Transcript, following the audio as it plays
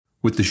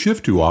With the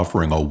shift to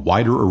offering a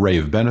wider array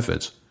of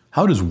benefits,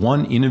 how does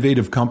one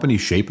innovative company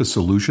shape a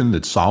solution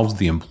that solves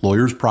the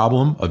employer's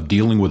problem of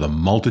dealing with a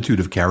multitude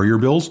of carrier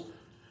bills?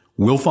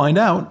 We'll find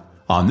out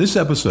on this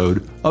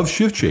episode of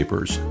Shift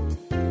Shapers.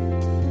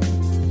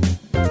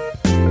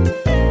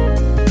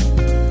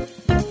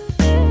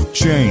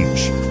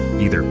 Change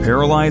either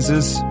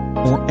paralyzes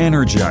or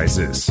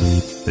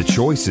energizes. The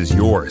choice is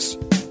yours.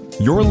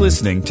 You're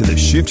listening to the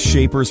Shift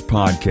Shapers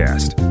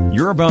podcast.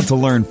 You're about to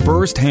learn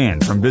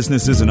firsthand from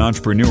businesses and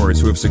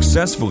entrepreneurs who have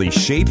successfully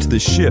shaped the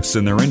shifts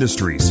in their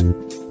industries.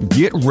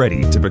 Get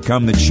ready to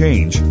become the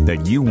change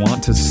that you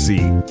want to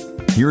see.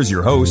 Here's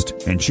your host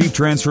and Chief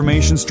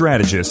Transformation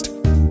Strategist,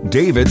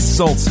 David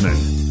Saltzman.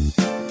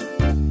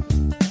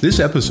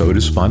 This episode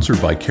is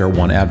sponsored by Care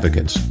One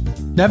Advocates.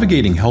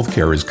 Navigating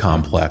healthcare is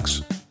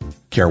complex.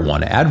 Care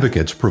One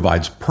Advocates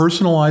provides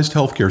personalized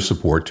healthcare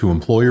support to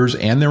employers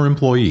and their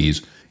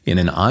employees in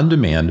an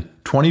on-demand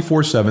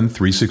 24/7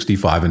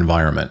 365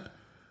 environment.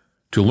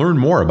 To learn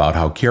more about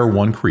how Care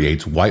One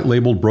creates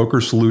white-labeled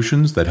broker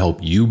solutions that help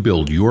you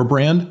build your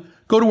brand,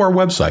 go to our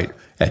website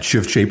at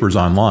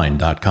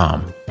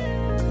shiftshapersonline.com.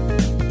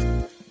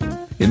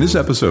 In this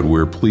episode,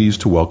 we're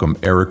pleased to welcome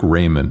Eric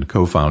Raymond,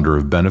 co-founder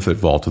of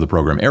BenefitVault, to the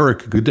program.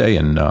 Eric, good day,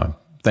 and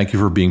thank you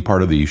for being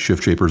part of the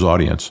Shift Shapers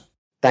audience.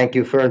 Thank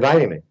you for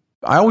inviting me.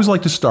 I always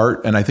like to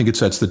start, and I think it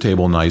sets the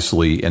table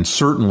nicely, and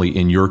certainly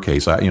in your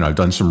case, I've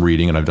done some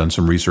reading and I've done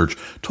some research.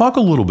 Talk a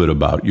little bit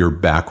about your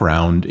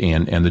background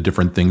and the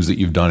different things that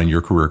you've done in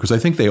your career, because I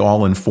think they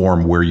all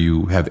inform where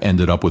you have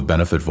ended up with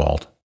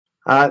BenefitVault.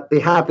 I'd be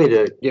happy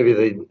to give you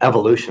the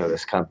evolution of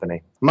this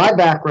company. My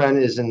background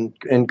is in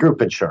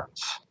group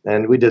insurance,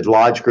 and we did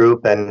large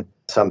group and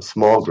some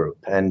small group.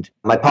 And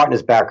my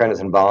partner's background is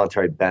in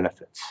voluntary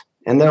benefits.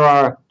 And there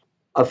are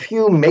a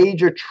few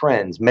major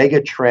trends,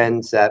 mega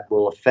trends that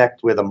will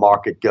affect where the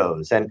market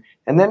goes. And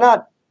they're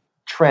not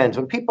trends.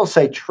 When people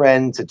say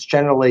trends, it's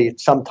generally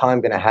sometime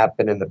going to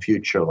happen in the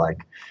future, like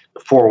the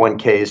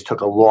 401ks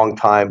took a long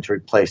time to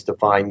replace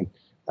defined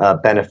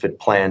benefit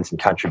plans and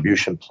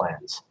contribution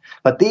plans.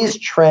 But these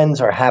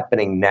trends are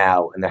happening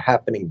now, and they're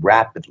happening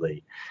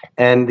rapidly.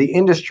 And the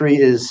industry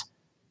is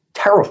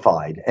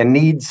terrified and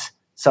needs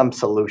some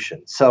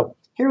solutions. So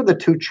here are the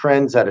two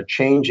trends that are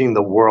changing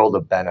the world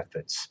of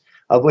benefits,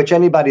 of which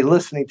anybody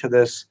listening to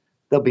this,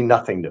 there'll be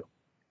nothing new.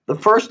 The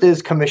first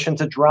is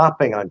commissions are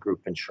dropping on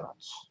group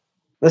insurance.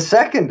 The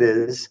second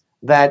is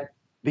that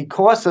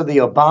because of the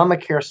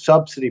Obamacare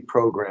subsidy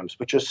programs,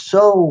 which are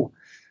so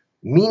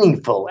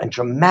meaningful and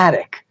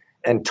dramatic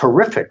and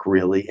terrific,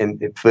 really,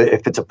 and if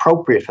it's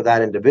appropriate for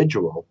that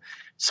individual,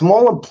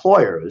 small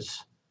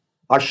employers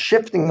are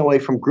shifting away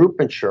from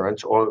group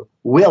insurance, or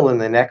will in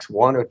the next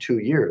 1 or 2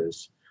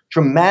 years,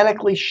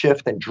 dramatically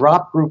shift and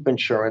drop group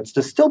insurance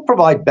to still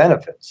provide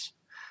benefits.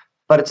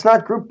 But it's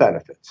not group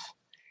benefits.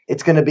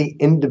 It's going to be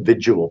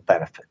individual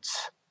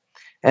benefits.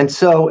 And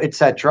so it's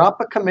that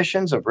drop of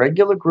commissions of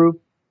regular group.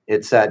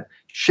 It's that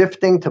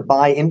shifting to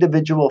buy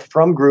individual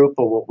from group,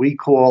 or what we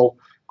call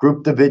group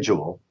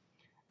individual.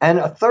 And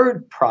a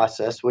third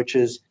process, which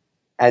is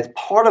as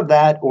part of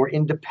that or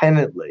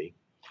independently,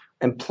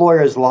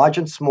 employers large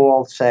and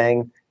small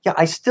saying, yeah,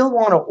 I still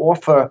want to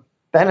offer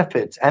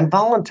benefits and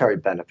voluntary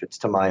benefits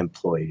to my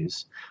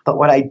employees. But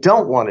what I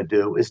don't want to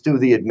do is do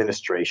the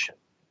administration.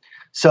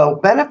 So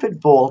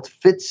BenefitVault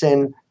fits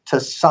in to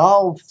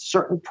solve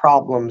certain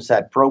problems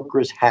that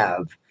brokers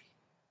have: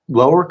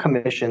 lower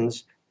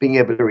commissions, being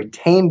able to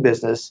retain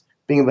business,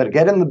 being able to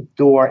get in the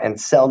door and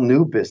sell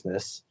new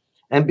business,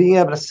 and being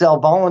able to sell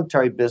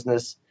voluntary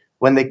business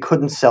when they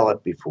couldn't sell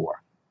it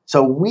before.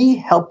 So we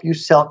help you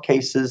sell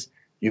cases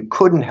you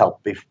couldn't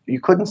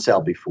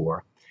sell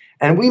before,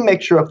 and we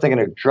make sure if they're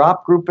going to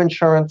drop group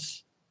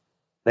insurance,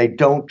 they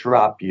don't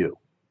drop you.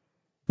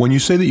 When you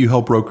say that you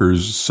help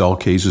brokers sell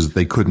cases that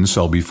they couldn't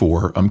sell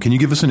before, can you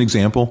give us an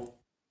example?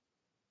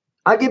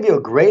 I'll give you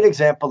a great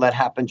example that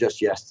happened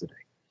just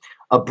yesterday.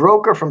 A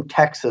broker from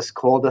Texas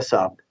called us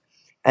up,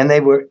 and they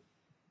were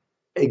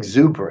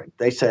exuberant.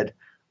 They said,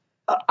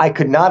 I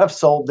could not have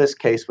sold this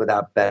case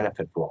without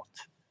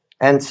BenefitVault.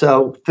 And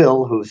so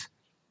Phil, who's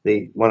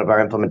one of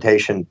our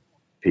implementation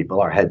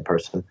people, our head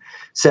person,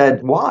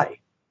 said, why?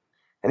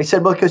 And he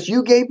said, well, because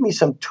you gave me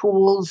some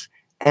tools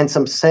and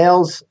some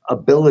sales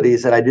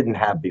abilities that I didn't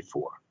have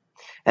before.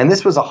 And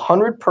this was a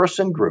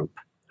 100-person group,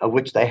 of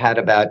which they had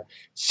about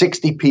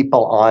 60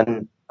 people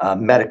on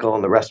medical,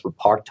 and the rest were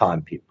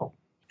part-time people.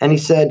 And he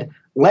said,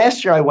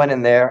 last year I went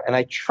in there and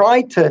I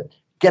tried to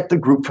get the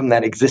group from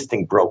that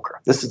existing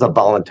broker. This is a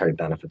voluntary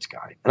benefits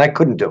guy, and I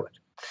couldn't do it.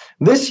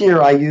 This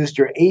year I used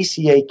your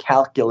ACA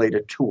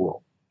calculator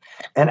tool.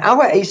 And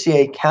our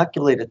ACA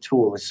calculator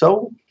tool is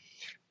so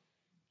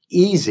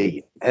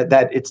easy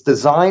that it's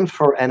designed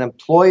for an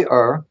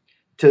employer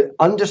to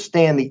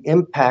understand the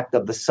impact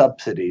of the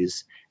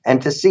subsidies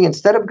and to see,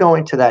 instead of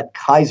going to that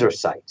Kaiser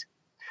site,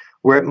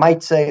 where it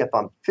might say, if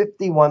I'm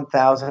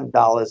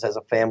 $51,000 as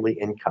a family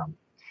income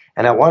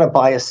and I want to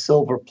buy a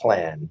silver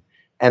plan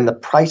and the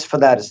price for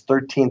that is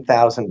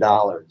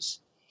 $13,000,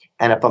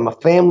 and if I'm a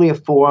family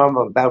of four, I'm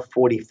about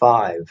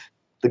 45,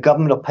 the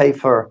government will pay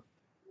for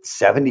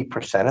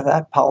 70% of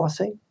that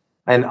policy.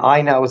 And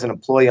I now as an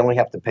employee only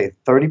have to pay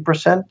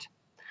 30%.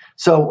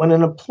 So when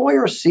an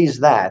employer sees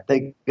that,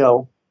 they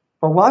go,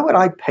 well, why would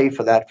I pay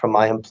for that for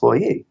my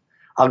employee?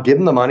 I'll give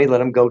them the money, let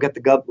them go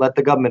let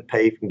the government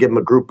pay and give them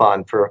a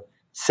Groupon for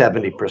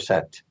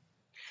 70%.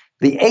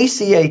 The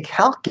ACA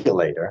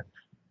calculator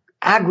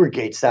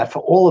aggregates that for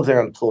all of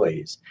their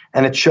employees.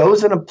 And it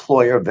shows an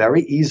employer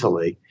very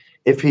easily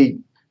if he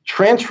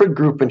transferred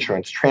group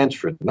insurance,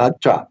 not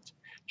dropped,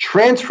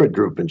 transferred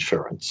group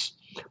insurance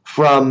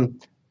from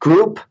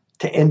group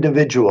to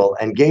individual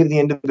and gave the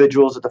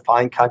individuals a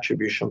defined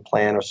contribution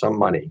plan or some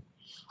money.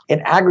 It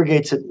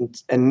aggregates it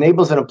and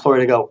enables an employer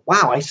to go,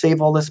 wow, I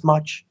save all this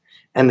much,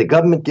 and the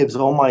government gives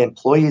all my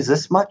employees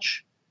this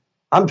much.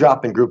 I'm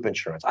dropping group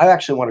insurance. I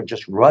actually want to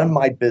just run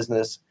my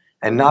business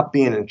and not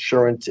be an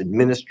insurance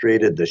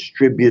administrator,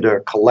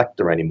 distributor,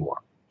 collector anymore.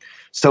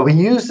 So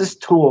he used this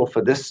tool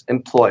for this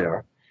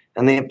employer,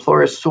 and the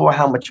employer saw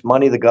how much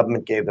money the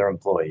government gave their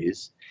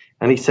employees.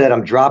 And he said,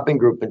 I'm dropping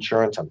group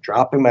insurance. I'm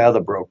dropping my other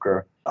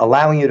broker,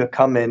 allowing you to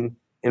come in,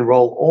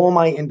 enroll all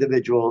my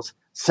individuals,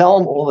 sell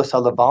them all this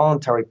other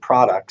voluntary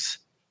products.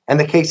 And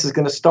the case is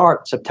going to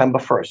start September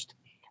 1st.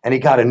 And he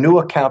got a new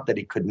account that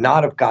he could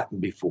not have gotten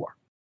before.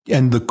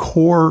 And the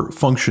core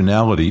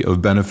functionality of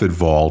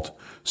BenefitVault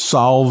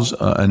solves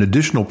an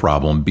additional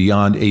problem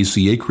beyond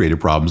ACA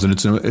created problems. And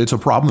it's a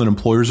problem that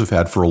employers have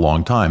had for a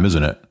long time,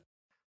 isn't it?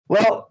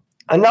 Well,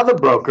 another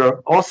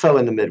broker, also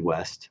in the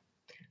Midwest,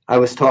 I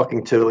was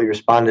talking to, he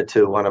responded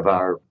to one of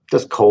our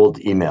just cold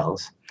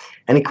emails.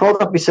 And he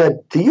called up, he said,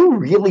 do you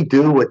really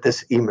do what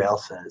this email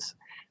says?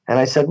 And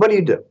I said, what do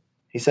you do?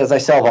 He says, I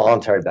sell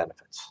voluntary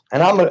benefits.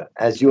 And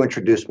as you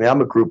introduced me,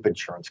 I'm a group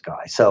insurance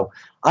guy. So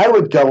I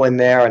would go in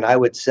there and I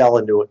would sell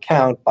a new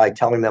account by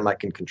telling them I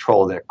can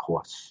control their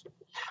costs.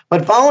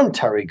 But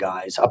voluntary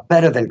guys are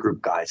better than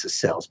group guys as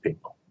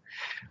salespeople.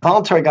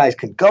 Voluntary guys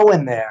can go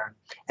in there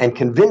and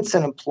convince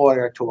an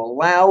employer to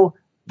allow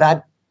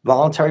that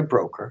voluntary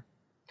broker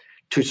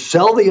to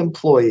sell the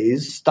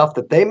employees stuff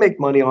that they make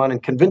money on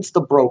and convince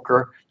the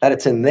broker that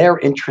it's in their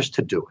interest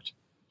to do it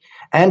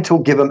and to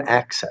give them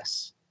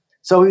access.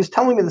 So he was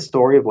telling me the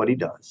story of what he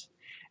does.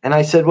 And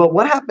I said, well,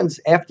 what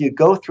happens after you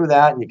go through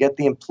that and you get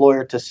the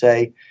employer to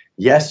say,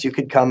 yes, you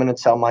could come in and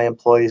sell my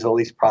employees all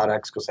these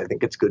products because I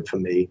think it's good for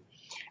me.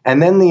 And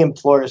then the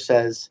employer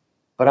says,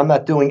 but I'm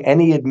not doing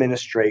any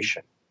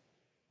administration.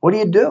 What do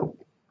you do?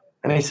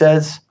 And he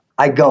says,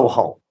 I go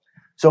home.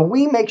 So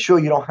we make sure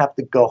you don't have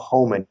to go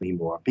home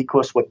anymore,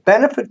 because what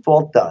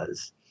BenefitVault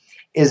does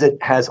is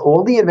it has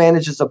all the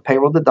advantages of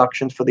payroll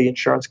deductions for the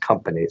insurance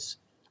companies,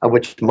 of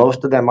which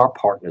most of them are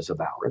partners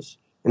of ours,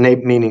 and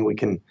meaning we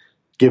can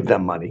give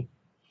them money.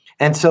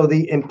 And so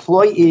the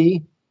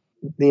employee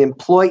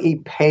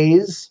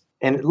pays,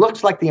 and it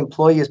looks like the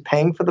employee is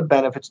paying for the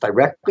benefits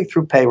directly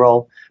through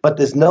payroll, but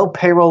there's no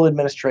payroll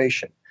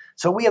administration.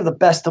 So we have the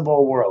best of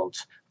all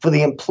worlds. For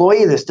the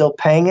employee, they're still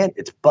paying it.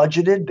 It's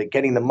budgeted. They're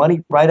getting the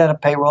money right out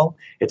of payroll.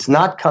 It's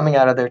not coming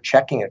out of their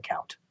checking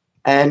account.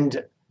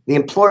 And the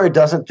employer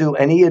doesn't do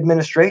any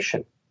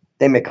administration.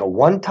 They make a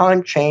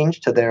one-time change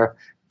to their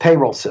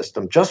payroll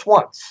system just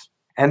once,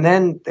 and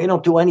then they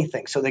don't do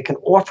anything. So they can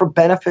offer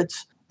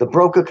benefits. The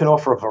broker can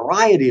offer a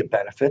variety of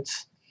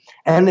benefits,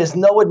 and there's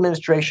no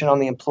administration on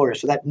the employer.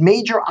 So that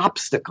major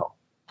obstacle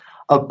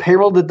of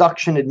payroll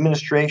deduction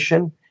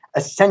administration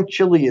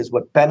essentially is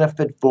what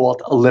BenefitVault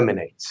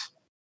eliminates.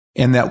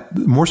 And that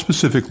more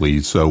specifically,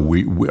 so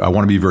I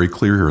want to be very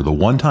clear here, the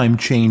one-time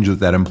change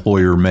that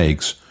employer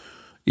makes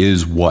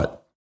is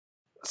what?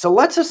 So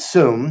let's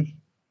assume,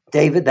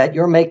 David, that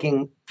you're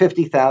making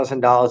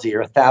 $50,000 a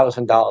year,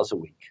 $1,000 a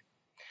week.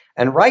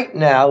 And right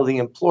now, the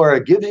employer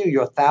gives you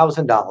your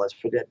 $1,000,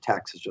 forget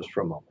taxes just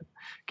for a moment,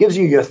 gives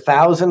you your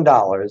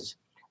 $1,000,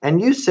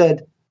 and you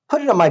said,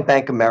 put it on my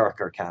Bank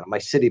America account, my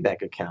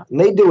Citibank account. And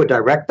they do a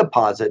direct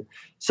deposit,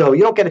 so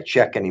you don't get a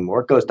check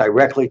anymore. It goes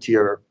directly to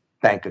your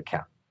bank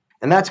account.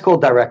 And that's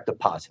called direct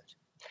deposit.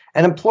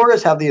 And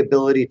employers have the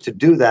ability to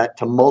do that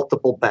to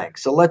multiple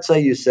banks. So let's say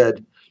you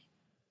said,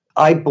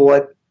 I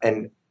bought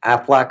an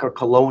Aflac or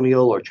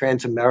Colonial or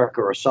Transamerica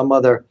or some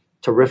other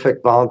terrific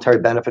voluntary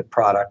benefit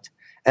product,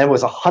 and it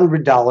was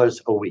 $100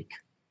 a week.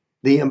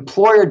 The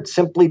employer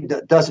simply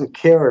doesn't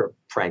care,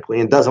 frankly,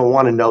 and doesn't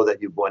want to know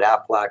that you bought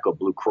Aflac or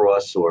Blue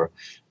Cross or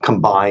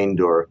Combined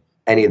or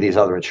any of these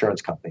other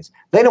insurance companies.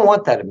 They don't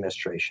want that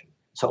administration.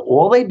 So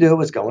all they do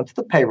is go into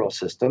the payroll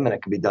system, and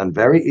it can be done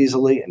very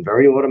easily and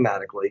very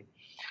automatically,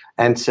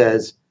 and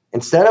says,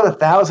 instead of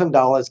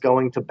 $1,000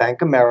 going to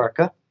Bank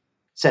America,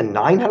 send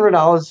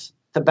 $900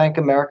 to Bank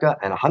America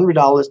and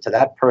 $100 to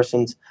that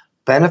person's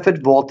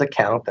BenefitVault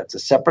account. That's a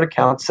separate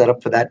account set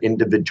up for that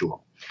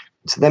individual.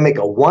 So they make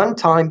a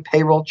one-time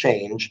payroll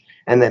change,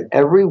 and then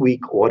every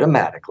week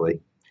automatically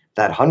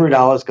that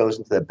 $100 goes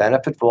into the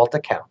BenefitVault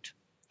account.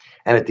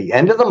 And at the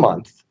end of the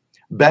month,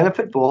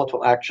 BenefitVault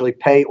will actually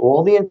pay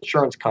all the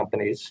insurance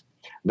companies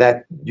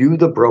that you,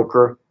 the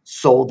broker,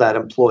 sold that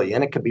employee.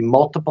 And it could be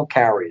multiple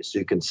carriers. So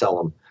you can sell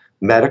them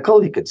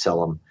medical, you could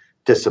sell them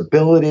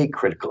disability,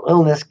 critical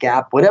illness,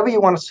 gap, whatever you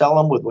want to sell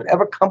them with,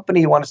 whatever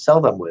company you want to sell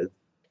them with,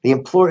 the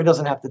employer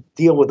doesn't have to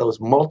deal with those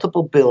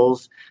multiple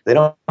bills. They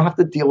don't have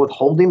to deal with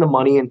holding the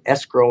money and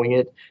escrowing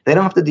it. They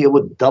don't have to deal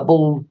with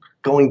double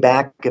going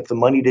back if the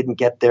money didn't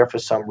get there for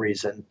some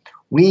reason.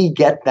 We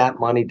get that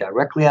money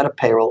directly out of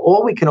payroll,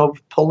 or we can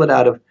pull it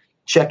out of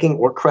checking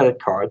or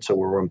credit card. So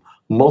we're a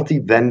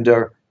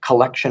multi-vendor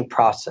collection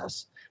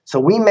process. So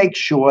we make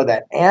sure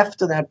that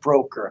after that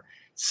broker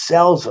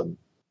sells them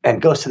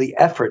and goes to the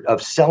effort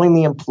of selling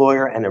the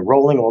employer and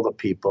enrolling all the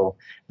people,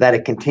 that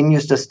it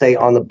continues to stay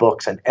on the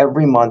books, and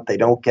every month they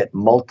don't get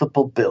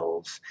multiple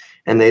bills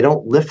and they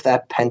don't lift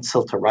that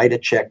pencil to write a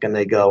check and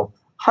they go,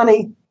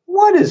 honey,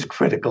 what is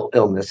critical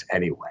illness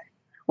anyway?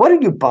 What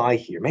did you buy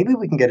here? Maybe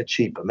we can get it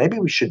cheaper. Maybe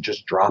we should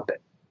just drop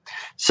it.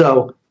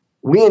 So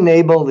we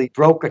enable the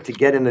broker to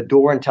get in the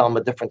door and tell them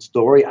a different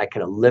story. I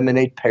can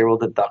eliminate payroll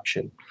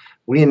deduction.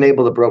 We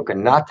enable the broker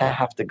not to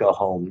have to go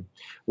home.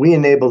 We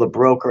enable the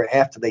broker,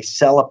 after they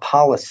sell a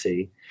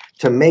policy,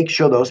 to make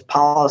sure those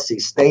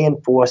policies stay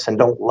in force and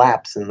don't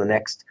lapse in the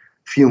next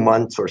few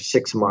months or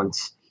 6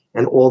 months,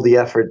 and all the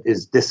effort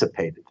is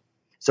dissipated.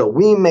 So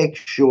we make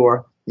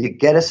sure you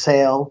get a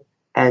sale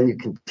and you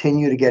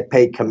continue to get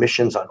paid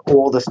commissions on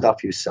all the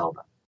stuff you sell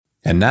them.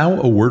 And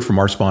now a word from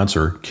our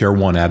sponsor, Care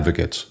One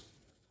Advocates.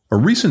 A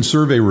recent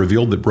survey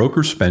revealed that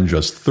brokers spend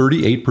just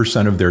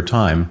 38% of their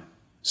time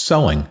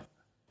selling.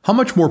 How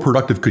much more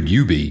productive could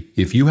you be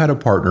if you had a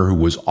partner who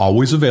was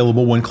always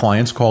available when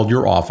clients called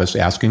your office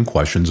asking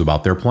questions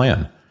about their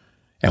plan?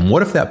 And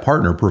what if that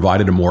partner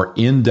provided a more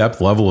in-depth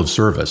level of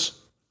service?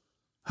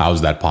 How is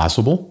that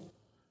possible?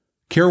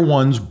 Care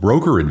One's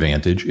Broker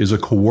Advantage is a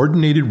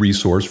coordinated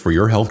resource for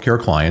your healthcare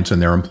clients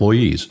and their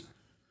employees.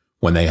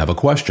 When they have a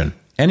question,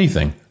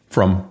 anything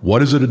from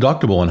what is a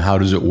deductible and how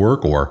does it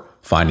work, or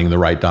finding the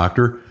right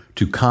doctor,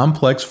 to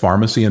complex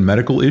pharmacy and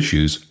medical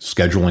issues,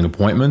 scheduling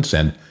appointments,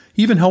 and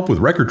even help with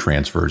record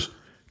transfers,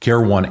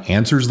 Care One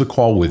answers the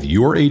call with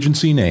your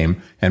agency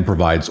name and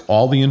provides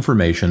all the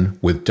information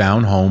with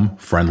down-home,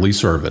 friendly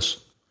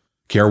service.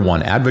 Care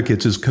One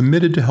Advocates is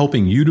committed to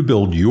helping you to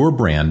build your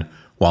brand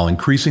while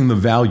increasing the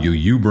value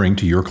you bring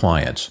to your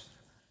clients.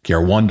 Care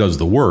One does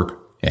the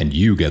work, and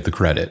you get the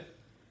credit.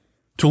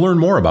 To learn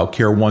more about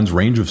Care One's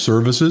range of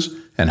services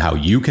and how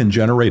you can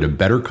generate a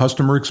better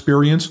customer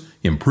experience,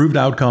 improved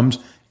outcomes,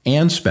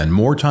 and spend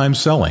more time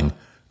selling,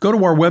 go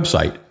to our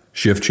website,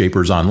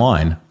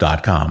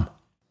 shiftshapersonline.com.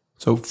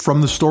 So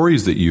from the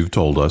stories that you've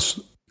told us,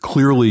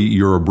 clearly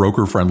you're a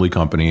broker-friendly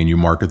company and you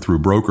market through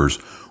brokers.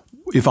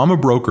 If I'm a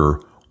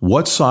broker,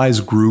 what size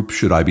group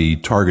should I be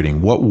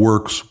targeting? What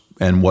works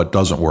and what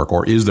doesn't work,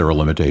 or is there a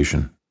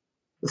limitation?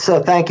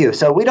 So thank you.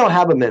 So we don't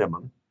have a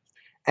minimum.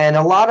 And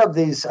a lot of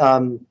these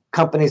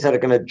companies that are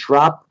going to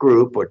drop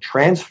group or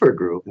transfer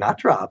group, not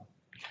drop,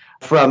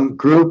 from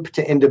group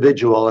to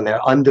individual, and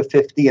they're under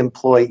 50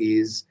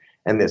 employees,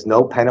 and there's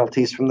no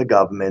penalties from the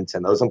government,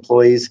 and those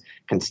employees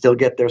can still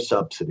get their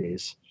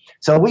subsidies.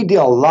 So we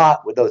deal a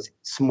lot with those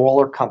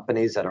smaller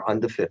companies that are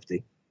under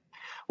 50.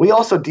 We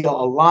also deal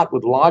a lot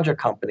with larger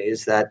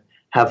companies that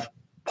have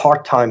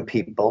part-time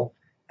people,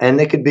 and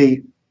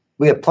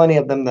we have plenty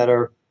of them that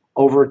are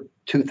over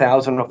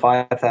 2,000 or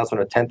 5,000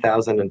 or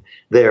 10,000, and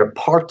they're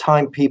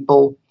part-time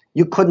people.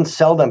 You couldn't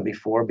sell them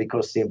before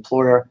because the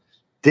employer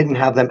didn't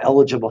have them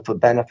eligible for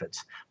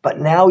benefits.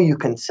 But now you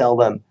can sell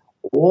them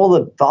all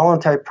the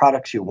voluntary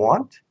products you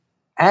want,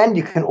 and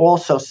you can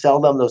also sell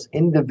them those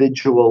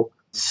individual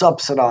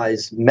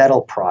subsidized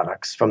metal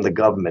products from the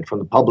government, from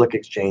the public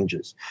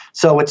exchanges.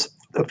 So it's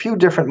a few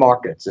different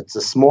markets. It's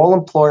a small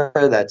employer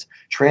that's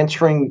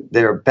transferring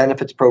their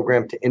benefits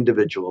program to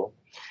individual.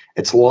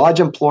 It's large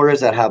employers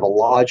that have a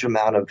large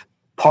amount of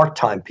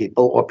part-time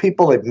people, or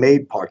people they've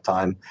made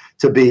part-time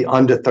to be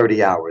under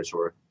 30 hours,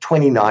 or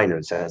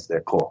 29ers as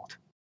they're called.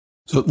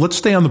 So let's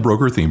stay on the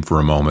broker theme for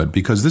a moment,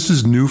 because this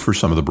is new for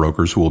some of the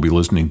brokers who will be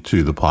listening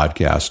to the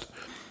podcast.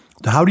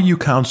 How do you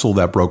counsel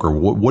that broker?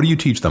 What do you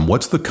teach them?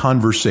 What's the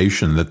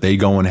conversation that they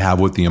go and have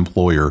with the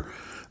employer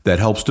that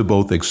helps to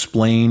both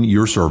explain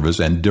your service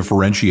and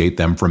differentiate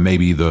them from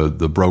maybe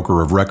the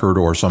broker of record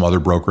or some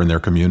other broker in their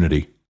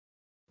community?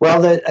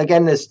 Well,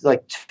 again, there's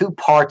like two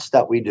parts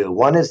that we do.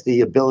 One is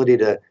the ability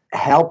to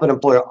help an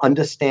employer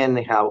understand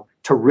how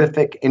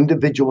terrific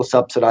individual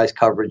subsidized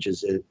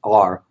coverages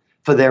are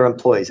for their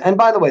employees. And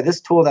by the way,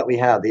 this tool that we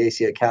have, the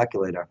ACA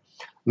calculator,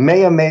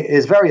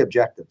 is very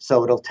objective.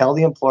 So it'll tell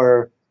the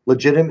employer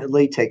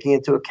legitimately, taking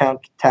into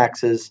account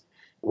taxes,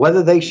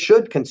 whether they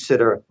should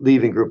consider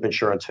leaving group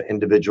insurance for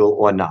individual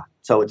or not.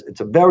 So it's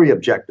a very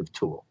objective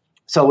tool.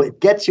 So it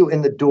gets you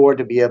in the door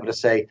to be able to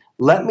say,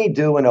 let me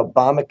do an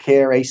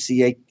Obamacare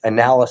ACA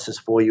analysis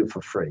for you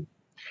for free.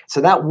 So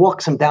that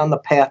walks them down the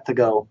path to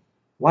go,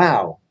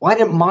 wow, why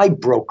didn't my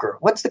broker,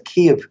 what's the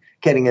key of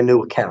getting a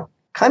new account?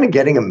 Kind of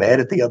getting them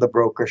mad at the other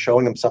broker,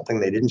 showing them something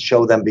they didn't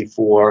show them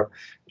before,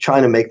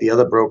 trying to make the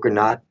other broker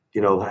not,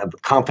 have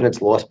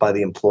confidence lost by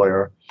the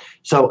employer.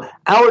 So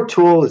our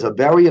tool is a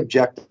very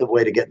objective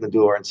way to get in the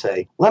door and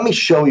say, let me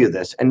show you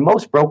this. And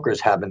most brokers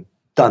haven't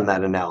done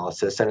that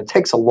analysis, and it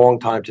takes a long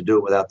time to do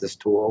it without this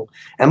tool.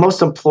 And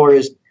most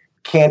employers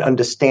can't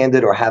understand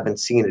it or haven't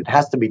seen it. It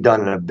has to be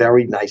done in a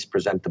very nice,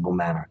 presentable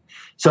manner.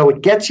 So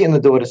it gets you in the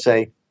door to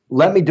say,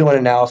 let me do an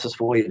analysis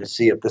for you to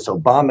see if this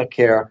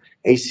Obamacare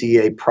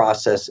ACA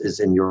process is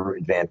in your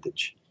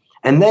advantage.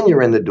 And then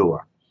you're in the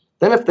door.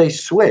 Then if they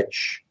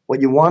switch,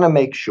 what you want to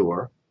make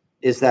sure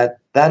is that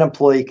that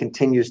employee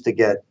continues to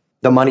get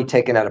the money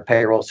taken out of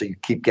payroll so you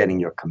keep getting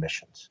your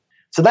commissions.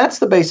 So that's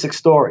the basic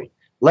story.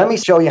 Let me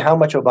show you how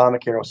much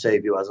Obamacare will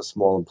save you as a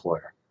small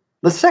employer.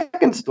 The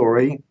second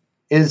story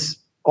is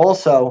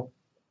also,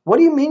 what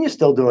do you mean you're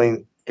still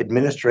doing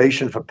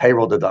administration for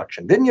payroll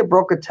deduction? Didn't your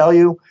broker tell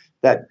you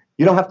that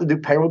you don't have to do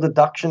payroll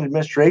deduction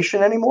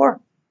administration anymore?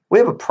 We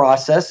have a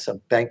process, a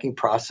banking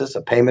process,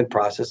 a payment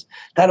process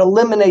that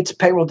eliminates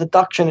payroll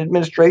deduction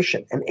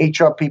administration, and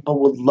HR people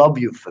would love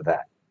you for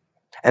that.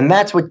 And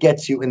that's what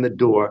gets you in the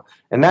door,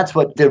 and that's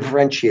what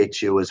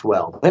differentiates you as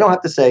well. They don't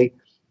have to say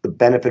the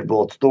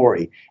BenefitVault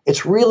story.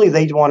 It's really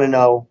they want to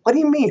know, what do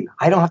you mean?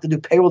 I don't have to do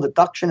payroll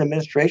deduction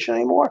administration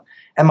anymore?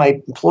 And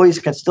my employees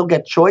can still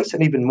get choice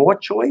and even more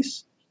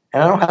choice?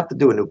 And I don't have to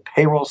do a new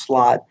payroll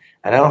slot,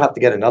 and I don't have to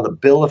get another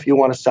bill if you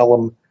want to sell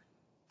them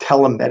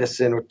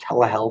telemedicine or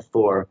telehealth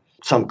or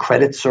some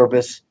credit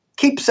service.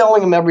 Keep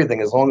selling them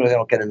everything as long as they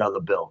don't get another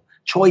bill.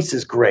 Choice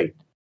is great.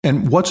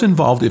 And what's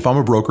involved, if I'm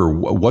a broker,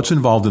 what's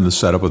involved in the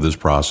setup of this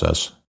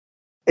process?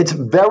 It's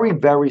very,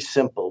 very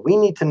simple. We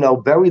need to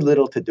know very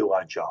little to do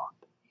our job.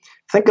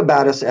 Think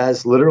about us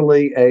as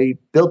literally a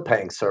bill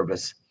paying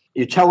service.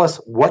 You tell us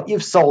what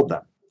you've sold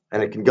them,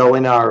 and it can go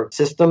in our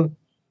system,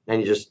 and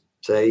you just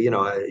say, you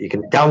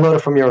can download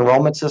it from your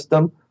enrollment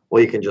system, or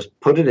you can just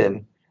put it in.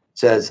 It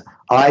says,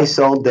 I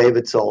sold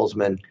David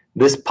Solzman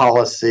this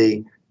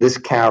policy, this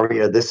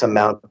carrier, this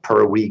amount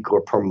per week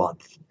or per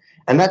month.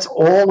 And that's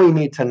all we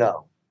need to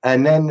know.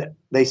 And then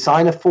they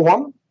sign a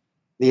form,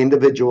 the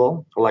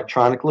individual,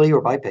 electronically or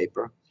by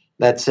paper,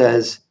 that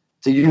says,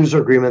 it's a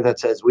user agreement that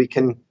says we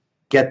can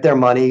get their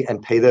money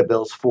and pay their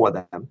bills for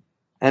them.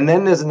 And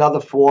then there's another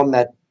form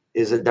that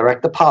is a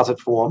direct deposit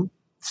form,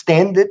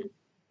 standard.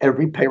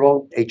 Every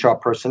payroll HR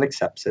person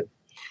accepts it,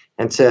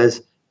 and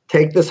says,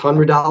 take this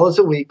 $100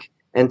 a week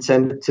and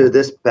send it to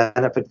this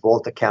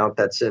BenefitVault account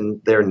that's in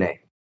their name.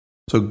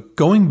 So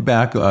going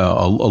back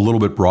a little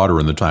bit broader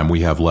in the time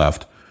we have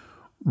left,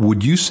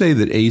 would you say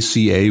that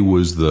ACA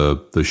was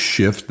the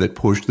shift that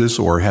pushed this,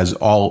 or has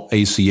all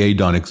ACA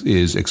done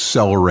is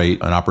accelerate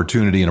an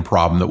opportunity and a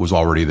problem that was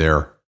already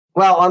there?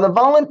 Well, on the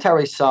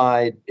voluntary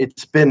side,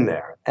 it's been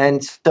there.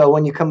 And so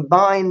when you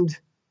combined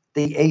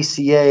the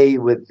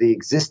ACA with the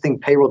existing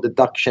payroll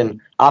deduction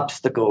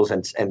obstacles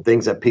and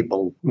things that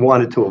people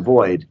wanted to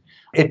avoid,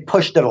 it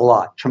pushed it a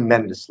lot,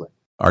 tremendously.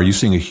 Are you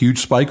seeing a huge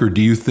spike, or do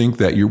you think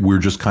that we're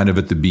just kind of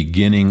at the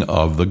beginning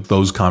of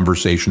those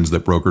conversations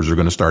that brokers are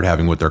going to start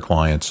having with their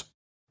clients?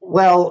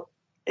 Well,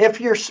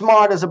 if you're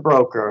smart as a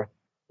broker,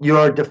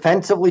 you're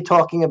defensively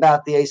talking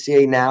about the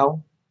ACA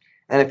now.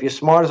 And if you're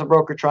smart as a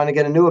broker trying to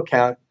get a new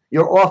account,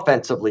 you're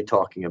offensively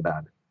talking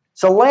about it.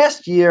 So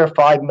last year,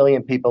 5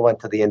 million people went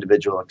to the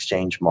individual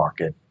exchange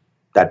market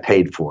that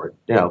paid for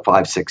it.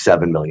 5, 6,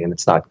 7 million.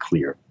 It's not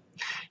clear.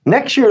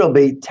 Next year, it'll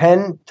be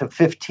 10 to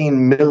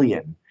 15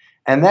 million.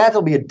 And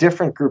that'll be a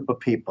different group of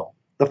people.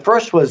 The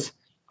first was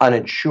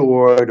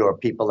uninsured, or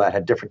people that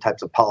had different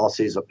types of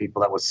policies, or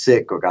people that were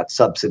sick or got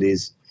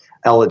subsidies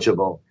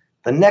eligible.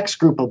 The next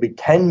group will be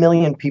 10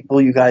 million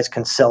people you guys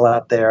can sell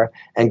out there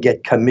and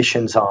get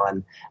commissions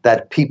on,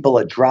 that people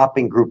are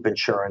dropping group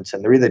insurance,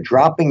 and they're either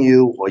dropping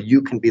you or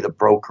you can be the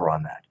broker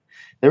on that.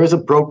 There is a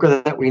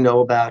broker that we know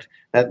about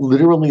that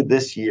literally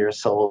this year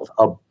sold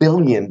 $1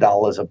 billion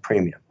of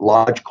premium,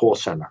 large call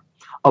center.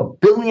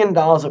 $1 billion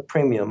of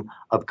premium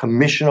of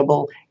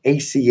commissionable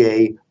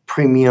ACA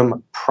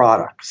premium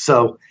products.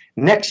 So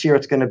next year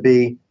it's going to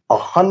be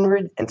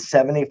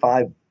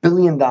 $175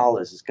 billion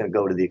is going to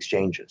go to the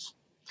exchanges.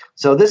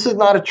 So this is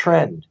not a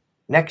trend.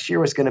 Next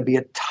year is going to be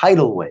a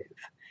tidal wave.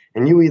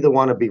 And you either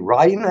want to be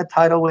riding that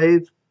tidal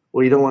wave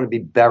or you don't want to be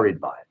buried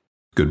by it.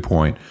 Good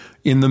point.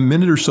 In the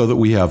minute or so that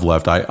we have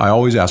left, I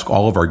always ask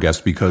all of our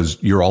guests,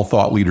 because you're all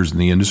thought leaders in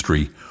the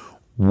industry,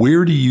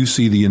 where do you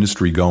see the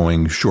industry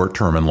going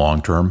short-term and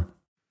long-term?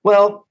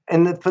 Well,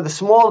 for the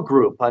small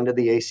group under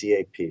the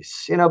ACA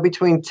piece,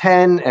 between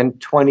 10 and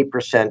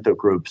 20% of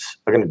groups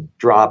are going to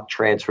drop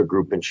transfer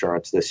group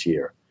insurance this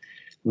year.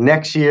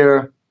 Next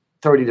year,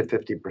 30 to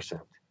 50%.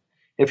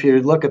 If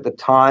you look at the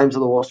Times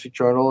or the Wall Street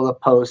Journal or the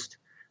Post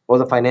or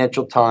the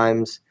Financial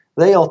Times,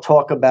 they all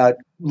talk about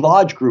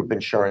large group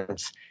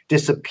insurance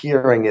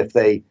disappearing if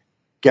they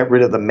get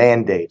rid of the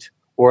mandate,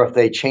 or if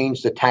they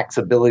change the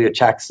taxability or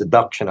tax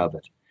deduction of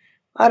it.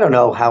 I don't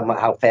know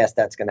how fast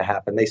that's going to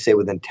happen. They say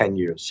within 10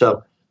 years.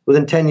 So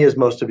within 10 years,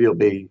 most of you will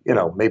be,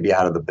 maybe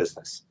out of the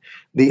business.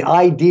 The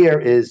idea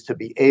is to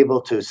be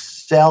able to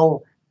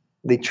sell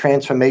the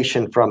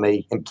transformation from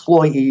an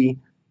employee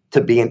to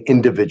be an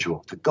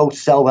individual, to go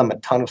sell them a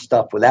ton of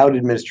stuff without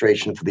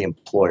administration for the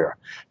employer.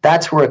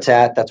 That's where it's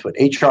at. That's what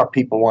HR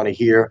people want to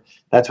hear.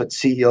 That's what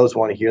CEOs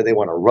want to hear. They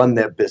want to run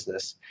their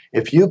business.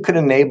 if you could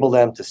enable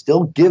them to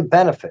still give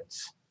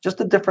benefits,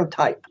 just a different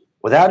type,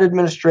 without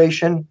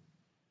administration,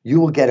 you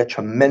will get a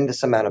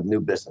tremendous amount of new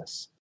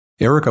business.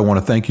 Eric, I want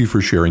to thank you for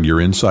sharing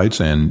your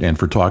insights and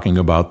for talking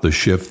about the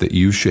shift that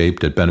you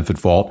shaped at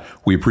BenefitVault.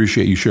 We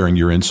appreciate you sharing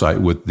your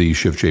insight with the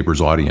Shift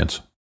Shapers audience.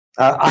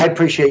 I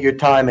appreciate your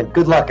time, and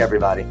good luck,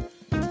 everybody.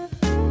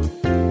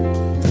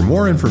 For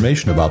more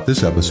information about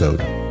this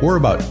episode or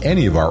about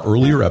any of our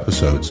earlier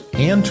episodes,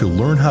 and to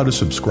learn how to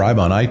subscribe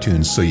on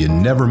iTunes so you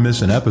never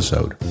miss an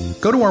episode,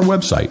 go to our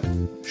website,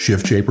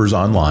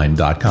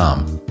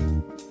 shiftshapersonline.com.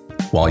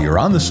 While you're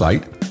on the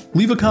site,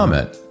 leave a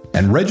comment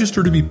and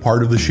register to be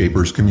part of the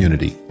Shapers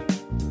community.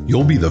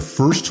 You'll be the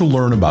first to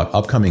learn about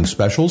upcoming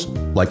specials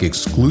like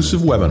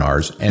exclusive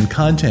webinars and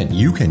content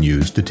you can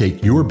use to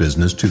take your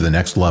business to the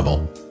next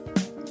level.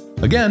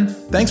 Again,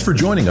 thanks for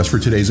joining us for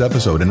today's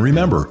episode, and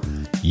remember,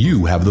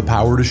 you have the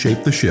power to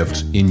shape the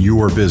shifts in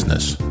your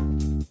business.